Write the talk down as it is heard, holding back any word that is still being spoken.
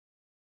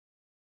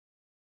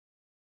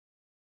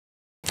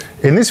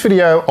In this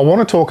video, I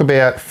want to talk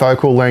about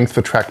focal length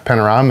for tracked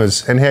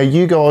panoramas and how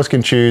you guys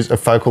can choose a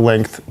focal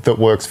length that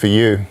works for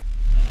you.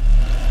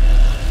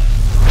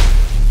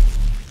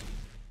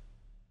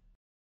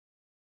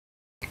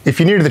 If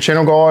you're new to the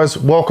channel, guys,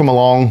 welcome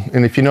along,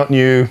 and if you're not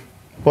new,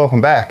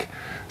 welcome back.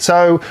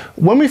 So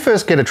when we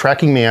first get a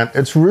tracking mount,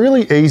 it's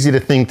really easy to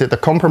think that the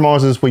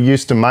compromises we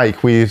used to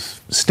make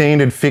with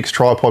standard fixed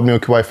tripod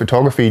Milkyway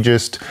photography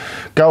just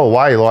go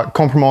away, like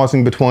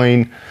compromising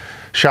between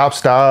sharp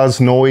stars,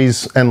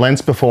 noise, and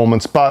lens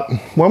performance. But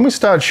when we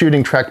start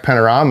shooting tracked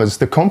panoramas,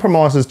 the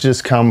compromises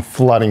just come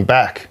flooding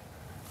back.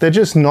 They're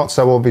just not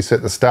so obvious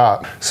at the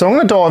start. So I'm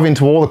going to dive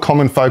into all the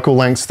common focal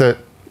lengths that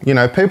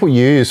people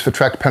use for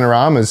tracked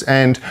panoramas,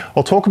 and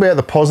I'll talk about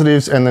the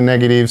positives and the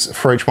negatives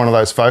for each one of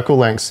those focal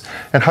lengths.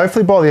 And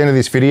hopefully by the end of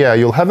this video,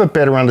 you'll have a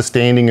better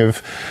understanding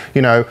of,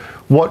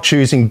 what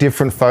choosing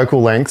different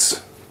focal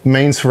lengths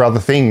means for other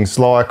things.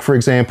 Like, for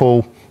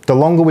example, the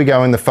longer we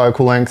go in the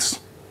focal lengths,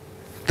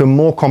 the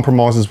more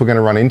compromises we're going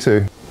to run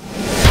into.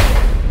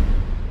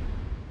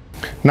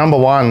 Number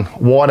one,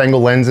 wide angle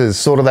lenses,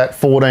 sort of that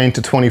 14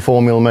 to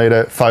 24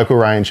 millimeter focal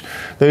range.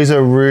 These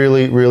are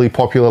really, really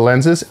popular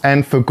lenses,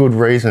 and for good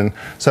reason.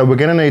 So we're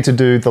going to need to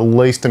do the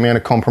least amount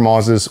of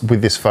compromises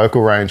with this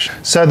focal range.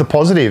 So the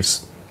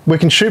positives, we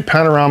can shoot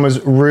panoramas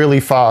really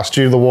fast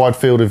due to the wide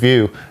field of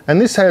view. And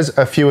this has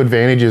a few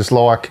advantages,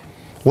 like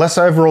less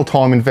overall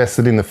time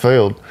invested in the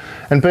field,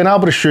 and being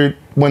able to shoot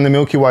when the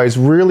Milky Way is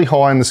really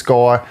high in the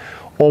sky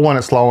or when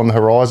it's low on the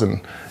horizon.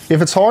 If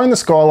it's high in the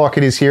sky like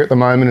it is here at the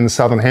moment in the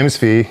Southern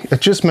Hemisphere,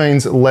 it just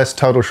means less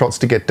total shots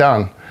to get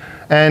done.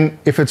 And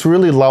if it's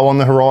really low on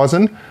the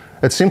horizon,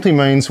 it simply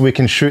means we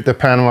can shoot the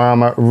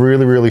panorama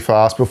really, really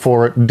fast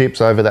before it dips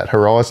over that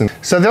horizon.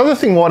 So the other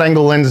thing wide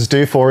angle lenses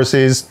do for us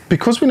is,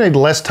 because we need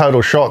less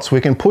total shots,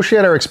 we can push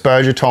out our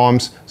exposure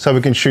times so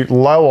we can shoot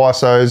low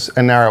ISOs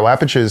and narrow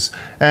apertures.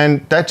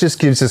 And that just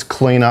gives us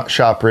cleaner,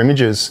 sharper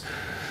images.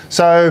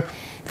 So,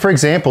 for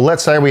example,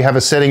 let's say we have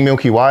a setting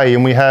Milky Way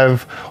and we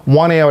have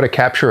 1 hour to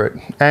capture it.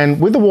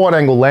 And with the wide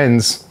angle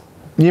lens,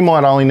 you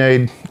might only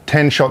need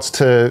 10 shots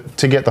to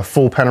get the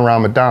full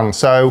panorama done.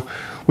 So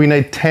we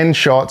need 10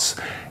 shots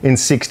in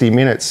 60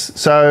 minutes.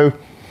 So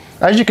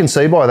as you can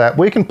see by that,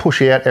 we can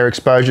push out our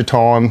exposure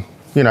time,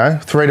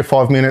 3 to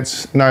 5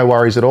 minutes, no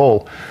worries at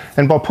all.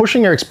 And by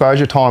pushing our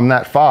exposure time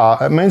that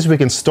far, it means we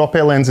can stop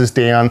our lenses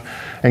down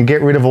and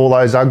get rid of all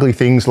those ugly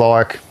things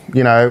like,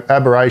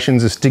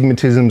 aberrations,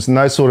 astigmatisms, and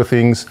those sort of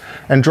things,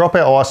 and drop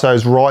our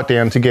ISOs right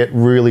down to get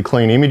really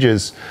clean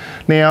images.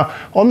 Now,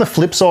 on the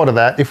flip side of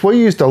that, if we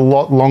used a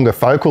lot longer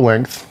focal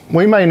length,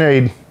 we may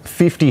need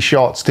 50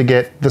 shots to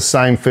get the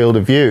same field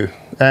of view.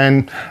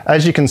 And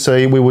as you can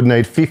see, we would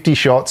need 50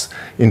 shots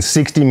in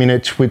 60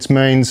 minutes, which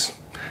means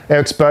our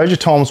exposure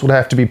times would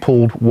have to be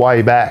pulled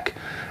way back.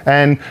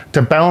 And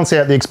to balance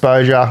out the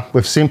exposure,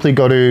 we've simply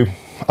got to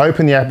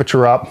open the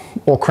aperture up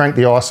or crank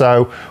the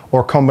ISO,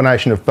 or a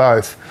combination of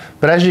both.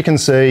 But as you can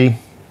see,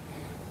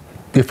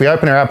 if we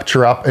open our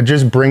aperture up, it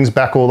just brings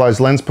back all those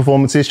lens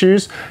performance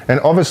issues, and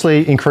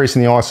obviously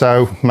increasing the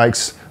ISO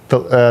makes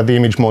the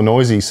image more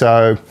noisy.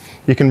 So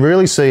you can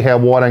really see how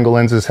wide angle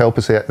lenses help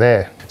us out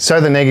there. So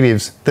the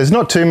negatives, there's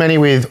not too many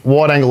with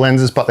wide angle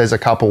lenses, but there's a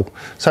couple.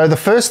 So the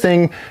first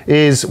thing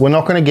is we're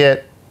not going to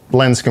get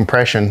lens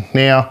compression.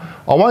 Now,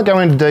 I won't go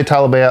into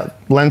detail about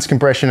lens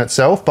compression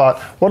itself, but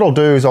what I'll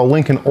do is I'll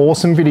link an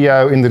awesome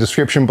video in the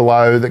description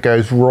below that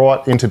goes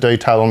right into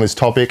detail on this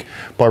topic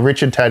by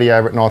Richard Taddy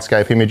over at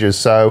Nightscape Images.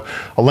 So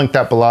I'll link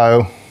that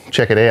below,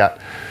 check it out.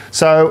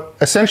 So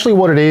essentially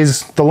what it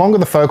is, the longer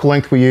the focal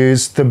length we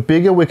use, the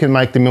bigger we can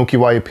make the Milky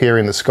Way appear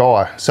in the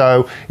sky.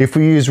 So if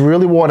we use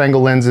really wide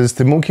angle lenses,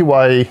 the Milky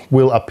Way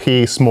will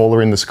appear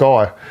smaller in the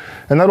sky.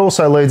 And that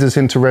also leads us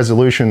into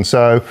resolution.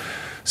 So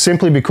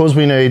simply because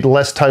we need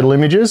less total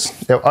images,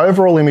 our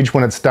overall image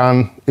when it's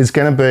done is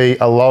going to be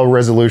a lower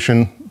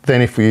resolution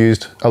than if we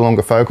used a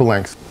longer focal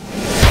length.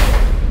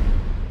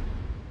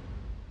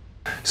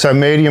 So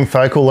medium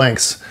focal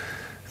lengths.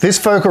 This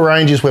focal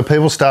range is where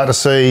people start to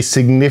see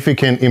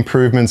significant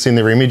improvements in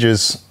their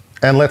images,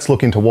 and let's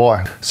look into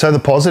why. So the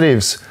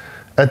positives.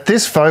 At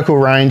this focal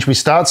range, we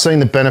start seeing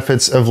the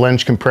benefits of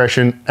lens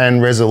compression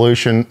and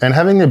resolution, and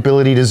having the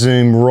ability to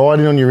zoom right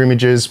in on your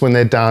images when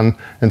they're done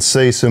and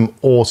see some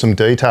awesome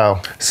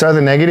detail. So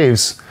the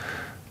negatives.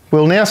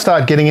 We'll now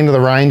start getting into the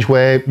range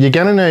where you're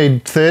going to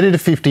need 30 to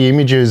 50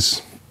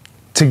 images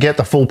to get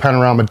the full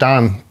panorama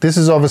done. This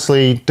is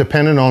obviously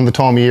dependent on the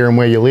time of year and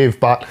where you live,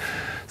 but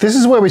this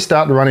is where we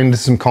start to run into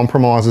some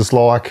compromises,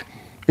 like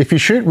if you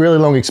shoot really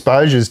long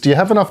exposures, do you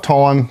have enough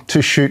time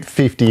to shoot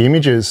 50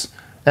 images?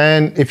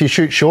 And if you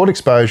shoot short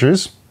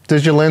exposures,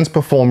 does your lens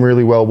perform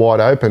really well wide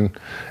open?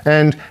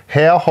 And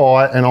how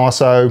high an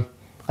ISO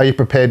are you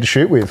prepared to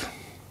shoot with?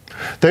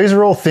 These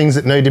are all things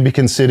that need to be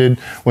considered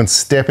when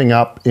stepping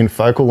up in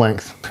focal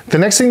length. The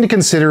next thing to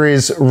consider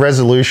is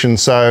resolution.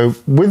 So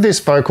with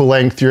this focal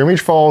length, your image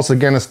files are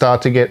going to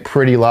start to get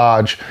pretty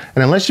large.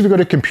 And unless you've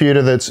got a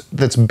computer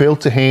that's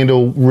built to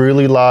handle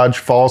really large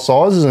file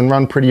sizes and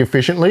run pretty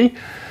efficiently,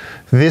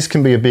 this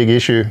can be a big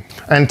issue.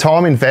 And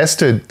time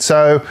invested.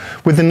 So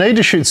with the need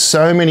to shoot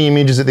so many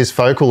images at this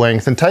focal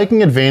length and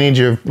taking advantage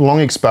of long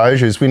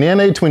exposures, we now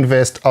need to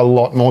invest a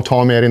lot more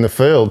time out in the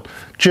field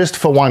just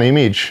for one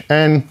image.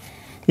 And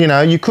you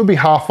know, you could be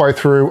halfway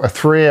through a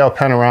 3-hour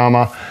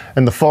panorama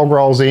and the fog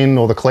rolls in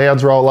or the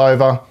clouds roll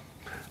over.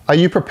 Are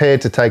you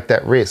prepared to take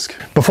that risk?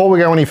 Before we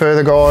go any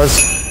further, guys,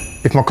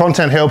 if my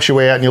content helps you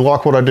out and you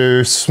like what I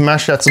do,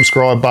 smash that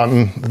subscribe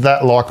button,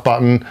 that like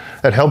button.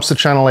 It helps the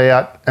channel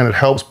out and it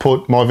helps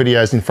put my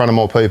videos in front of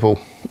more people.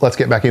 Let's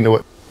get back into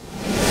it.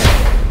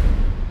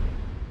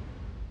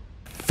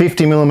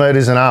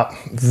 50mm and up.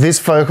 This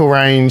focal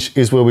range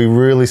is where we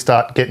really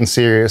start getting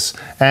serious,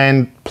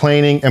 and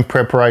planning and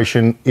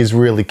preparation is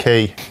really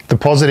key. The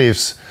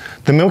positives.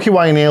 The Milky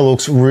Way now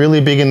looks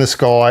really big in the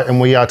sky and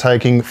we are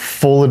taking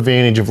full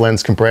advantage of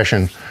lens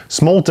compression.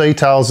 Small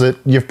details that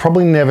you've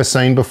probably never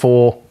seen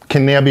before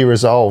can now be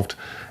resolved.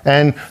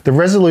 And the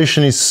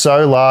resolution is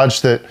so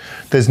large that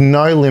there's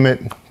no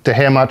limit to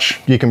how much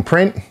you can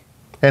print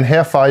and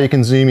how far you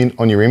can zoom in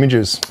on your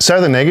images.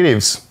 So the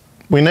negatives.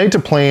 We need to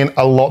plan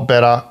a lot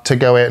better to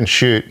go out and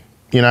shoot.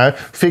 You know,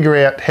 figure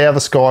out how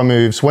the sky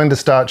moves, when to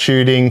start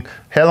shooting,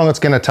 how long it's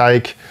gonna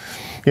take.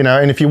 You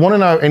know, and if you wanna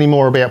know any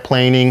more about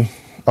planning,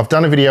 I've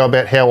done a video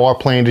about how I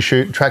plan to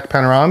shoot tracked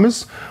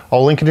panoramas.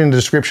 I'll link it in the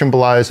description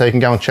below so you can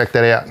go and check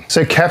that out.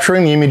 So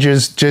capturing the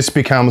images just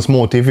becomes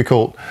more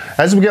difficult.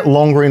 As we get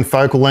longer in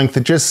focal length,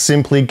 it just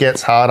simply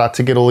gets harder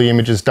to get all the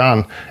images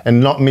done and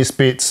not miss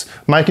bits,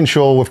 making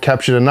sure we've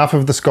captured enough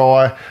of the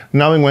sky,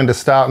 knowing when to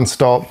start and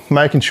stop,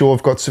 making sure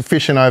we've got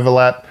sufficient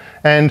overlap,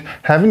 and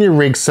having your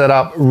rig set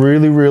up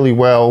really, really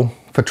well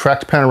for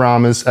tracked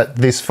panoramas at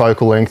this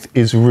focal length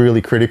is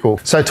really critical.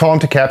 So time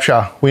to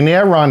capture. We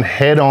now run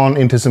head on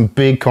into some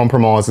big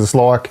compromises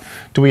like,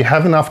 do we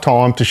have enough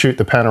time to shoot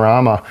the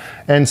panorama?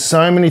 And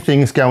so many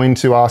things go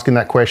into asking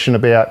that question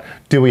about,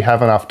 do we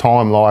have enough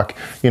time? Like,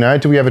 you know,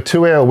 do we have a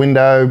 2-hour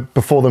window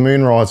before the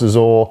moon rises,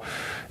 or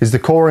is the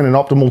core in an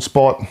optimal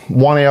spot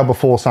 1 hour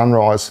before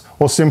sunrise?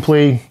 Or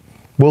simply,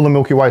 will the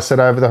Milky Way set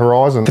over the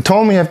horizon? The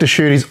time we have to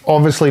shoot is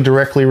obviously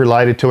directly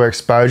related to our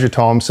exposure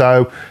time.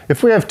 So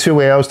if we have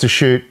 2 hours to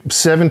shoot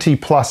 70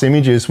 plus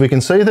images, we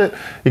can see that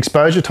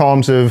exposure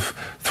times of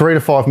 3 to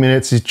 5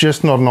 minutes is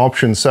just not an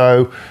option.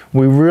 So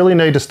we really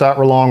need to start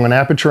relying on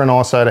aperture and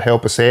ISO to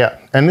help us out.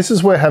 And this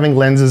is where having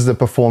lenses that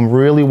perform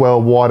really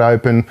well wide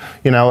open,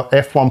 you know,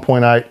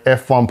 f1.8,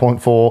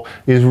 f1.4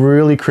 is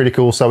really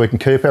critical so we can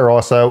keep our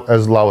ISO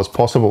as low as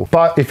possible.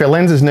 But if our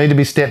lenses need to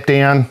be stepped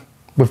down,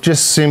 we've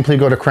just simply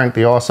got to crank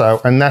the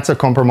ISO, and that's a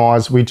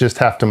compromise we just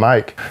have to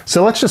make.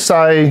 So let's just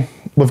say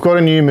we've got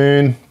a new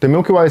moon, the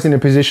Milky Way is in a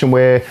position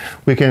where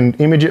we can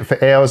image it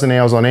for hours and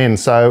hours on end.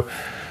 So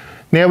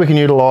now we can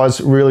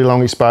utilize really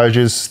long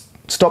exposures,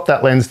 stop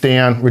that lens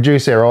down,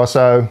 reduce our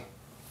ISO.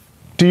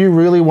 Do you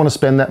really want to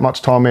spend that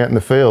much time out in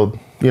the field?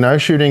 You know,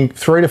 shooting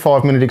 3 to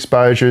 5 minute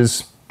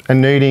exposures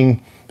and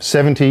needing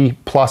 70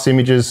 plus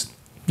images,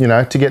 you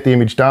know, to get the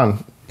image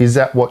done. Is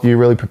that what you're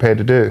really prepared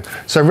to do?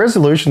 So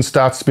resolution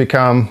starts to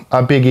become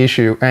a big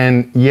issue,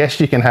 and yes,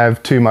 you can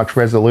have too much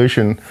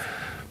resolution.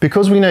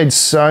 Because we need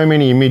so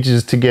many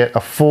images to get a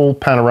full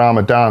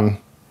panorama done,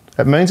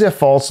 it means our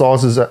file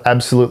sizes are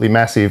absolutely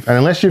massive, and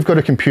unless you've got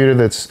a computer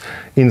that's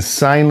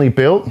insanely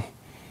built,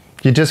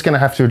 you're just gonna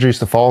have to reduce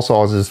the file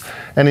sizes.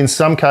 And in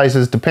some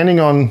cases, depending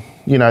on,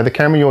 you know, the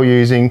camera you're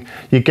using,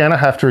 you're gonna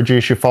have to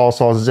reduce your file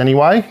sizes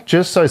anyway,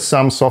 just so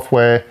some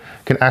software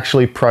can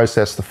actually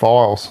process the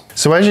files.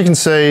 So as you can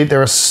see,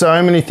 there are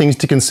so many things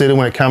to consider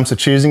when it comes to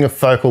choosing a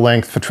focal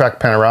length for tracked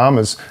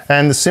panoramas.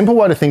 And the simple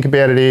way to think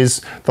about it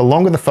is, the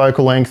longer the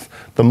focal length,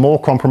 the more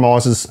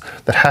compromises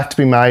that have to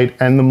be made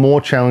and the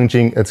more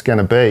challenging it's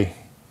gonna be.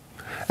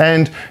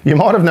 And you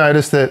might have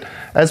noticed that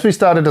as we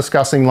started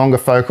discussing longer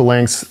focal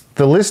lengths,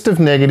 the list of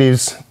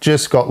negatives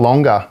just got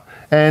longer.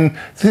 And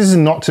this is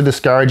not to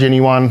discourage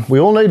anyone. We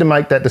all need to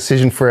make that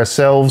decision for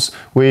ourselves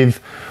with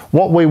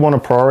what we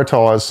want to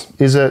prioritize.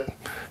 Is it,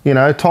 you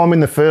know, time in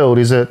the field?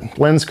 Is it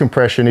lens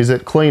compression? Is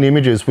it clean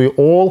images? We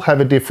all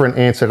have a different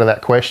answer to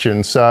that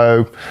question.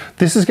 So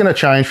this is going to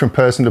change from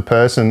person to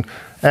person.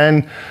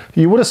 And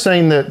you would have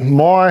seen that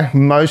my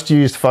most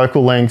used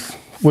focal length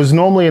was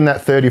normally in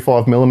that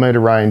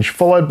 35mm range,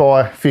 followed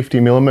by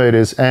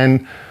 50mm.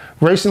 And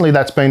recently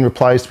that's been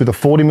replaced with a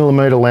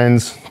 40mm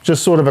lens,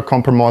 just sort of a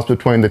compromise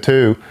between the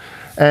two.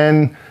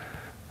 And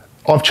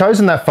I've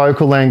chosen that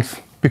focal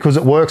length because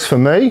it works for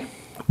me,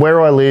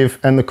 where I live,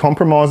 and the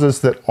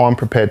compromises that I'm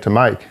prepared to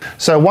make.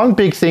 So one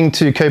big thing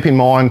to keep in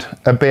mind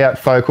about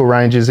focal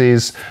ranges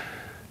is,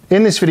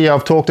 in this video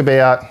I've talked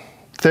about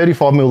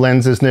 35mm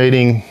lenses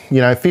needing, you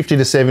know, 50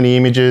 to 70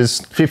 images,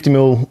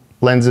 50mm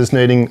lenses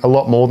needing a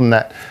lot more than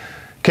that.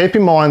 Keep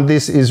in mind,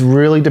 this is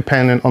really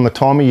dependent on the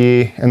time of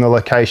year and the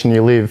location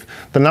you live.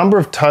 The number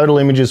of total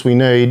images we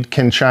need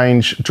can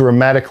change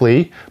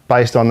dramatically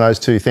based on those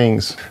two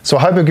things. So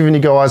I hope I've given you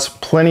guys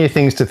plenty of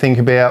things to think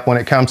about when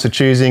it comes to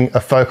choosing a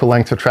focal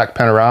length for tracked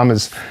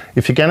panoramas.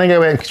 If you're gonna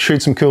go out and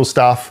shoot some cool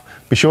stuff,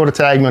 Be sure to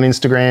tag me on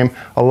Instagram.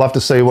 I'd love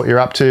to see what you're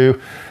up to.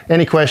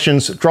 Any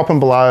questions, drop them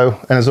below.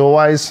 And as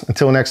always,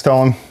 until next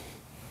time,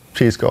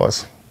 cheers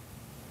guys.